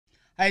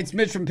Hi, it's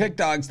Mitch from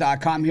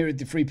Pickdawgz.com here with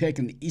the free pick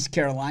in the East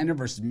Carolina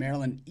versus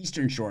Maryland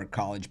Eastern Shore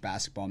college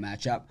basketball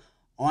matchup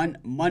on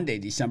Monday,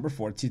 December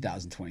 4th,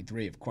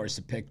 2023. Of course,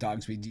 at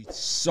Pickdawgz, we do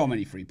so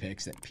many free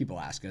picks that people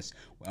ask us,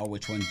 well,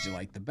 which ones do you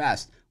like the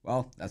best?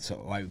 Well, that's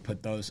why we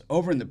put those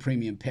over in the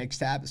Premium Picks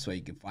tab. That's why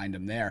you can find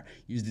them there.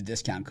 Use the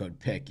discount code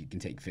PICK. You can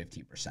take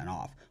 15%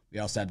 off. We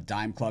also have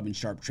Dime Club and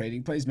Sharp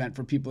Trading Plays meant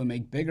for people who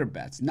make bigger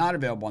bets. Not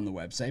available on the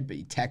website, but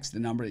you text the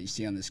number that you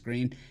see on the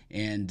screen,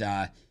 and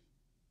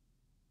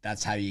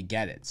that's how you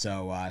get it.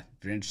 So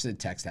if you're interested,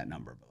 text that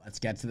number. But let's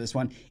get to this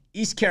one.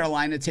 East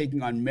Carolina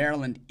taking on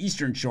Maryland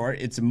Eastern Shore.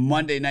 It's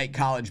Monday night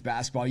college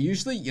basketball.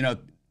 Usually,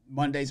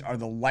 Mondays are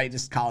the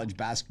lightest college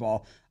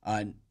basketball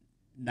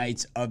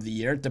nights of the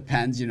year. It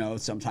depends,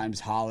 sometimes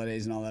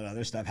holidays and all that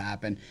other stuff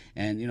happen.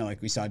 And,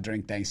 like we saw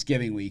during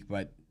Thanksgiving week.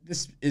 But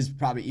this is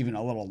probably even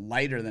a little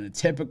lighter than a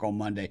typical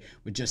Monday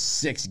with just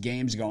 6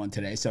 games going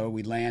today. So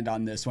we land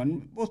on this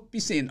one. We'll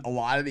be seeing a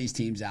lot of these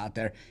teams out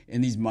there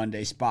in these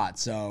Monday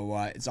spots.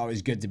 So it's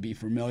always good to be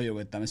familiar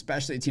with them,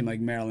 especially a team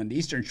like Maryland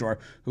Eastern Shore,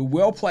 who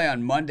will play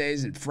on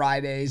Mondays and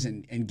Fridays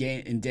and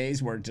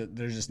days where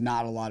there's just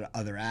not a lot of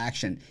other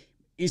action.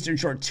 Eastern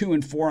Shore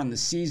 2-4 on the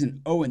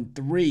season,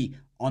 0-3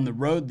 on the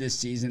road this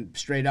season,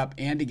 straight up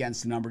and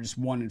against the number,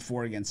 just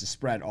 1-4 against the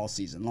spread all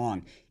season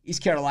long.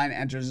 East Carolina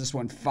enters this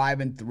one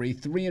 5-3,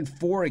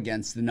 3-4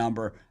 against the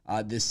number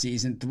this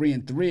season,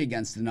 3-3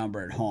 against the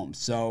number at home.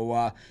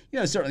 So,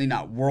 certainly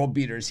not world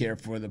beaters here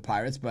for the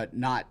Pirates, but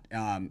not,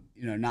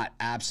 not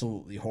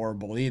absolutely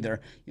horrible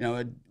either.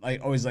 I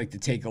always like to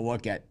take a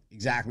look at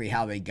exactly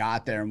how they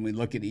got there. And we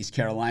look at East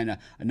Carolina,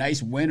 a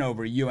nice win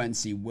over UNC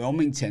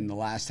Wilmington the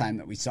last time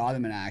that we saw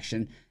them in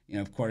action.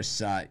 Of course,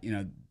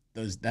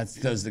 those are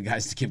the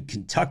guys to give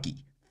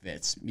Kentucky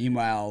fits.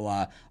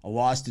 Meanwhile, a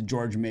loss to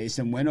George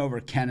Mason, win over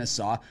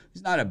Kennesaw,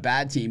 who's not a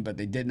bad team, but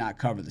they did not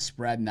cover the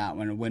spread in that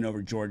one. A win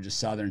over Georgia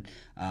Southern,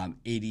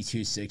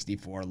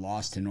 82-64.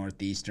 Loss to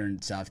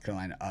Northeastern, South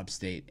Carolina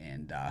Upstate,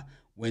 and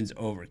wins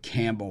over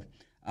Campbell.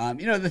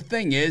 The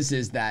thing is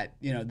that,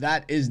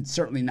 that is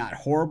certainly not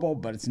horrible,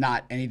 but it's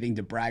not anything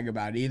to brag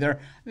about either.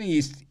 I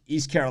think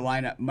East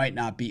Carolina might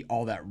not be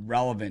all that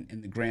relevant in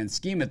the grand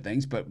scheme of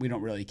things, but we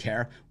don't really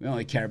care. We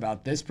only care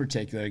about this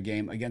particular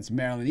game against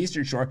Maryland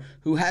Eastern Shore,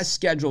 who has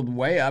scheduled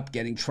way up,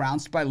 getting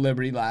trounced by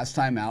Liberty last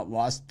time out,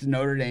 lost to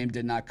Notre Dame,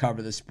 did not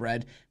cover the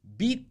spread,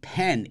 beat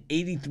Penn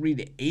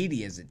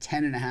 83-80 as a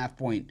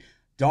 10.5-point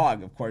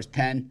dog. Of course,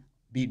 Penn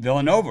beat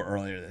Villanova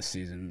earlier this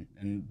season,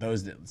 and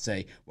those that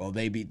say, well,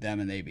 they beat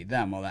them and they beat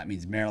them, well, that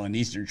means Maryland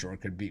Eastern Shore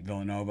could beat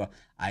Villanova.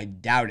 I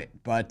doubt it.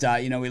 But,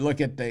 we look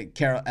at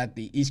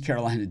the East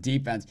Carolina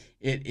defense.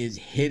 It is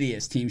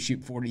hideous. Teams shoot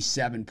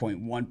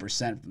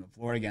 47.1% from the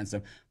floor against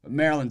them. But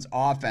Maryland's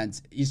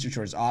offense, Eastern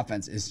Shore's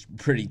offense, is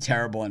pretty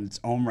terrible in its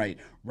own right,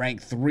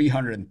 ranked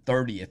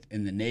 330th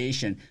in the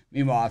nation.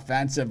 Meanwhile,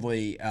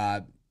 offensively,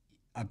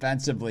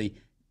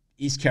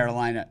 East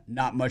Carolina,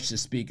 not much to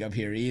speak of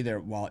here either,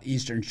 while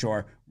Eastern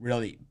Shore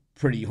really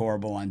pretty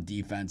horrible on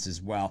defense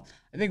as well.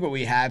 I think what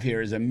we have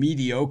here is a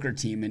mediocre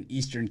team in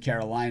Eastern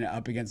Carolina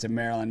up against a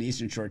Maryland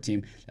Eastern Shore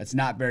team that's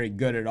not very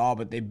good at all,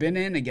 but they've been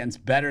in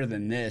against better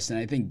than this, and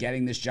I think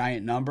getting this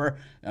giant number,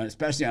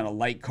 especially on a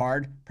light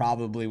card,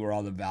 probably where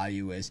all the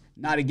value is.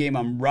 Not a game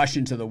I'm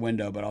rushing to the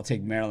window, but I'll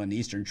take Maryland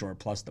Eastern Shore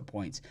plus the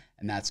points,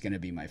 and that's going to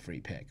be my free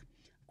pick.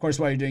 Of course,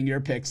 while you're doing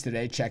your picks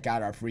today, check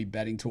out our free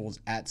betting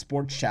tools at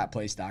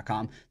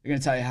sportschatplace.com. They're going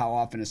to tell you how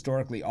often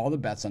historically all the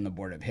bets on the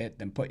board have hit,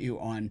 then put you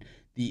on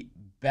the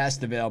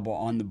best available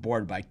on the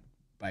board by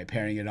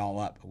pairing it all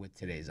up with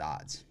today's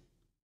odds.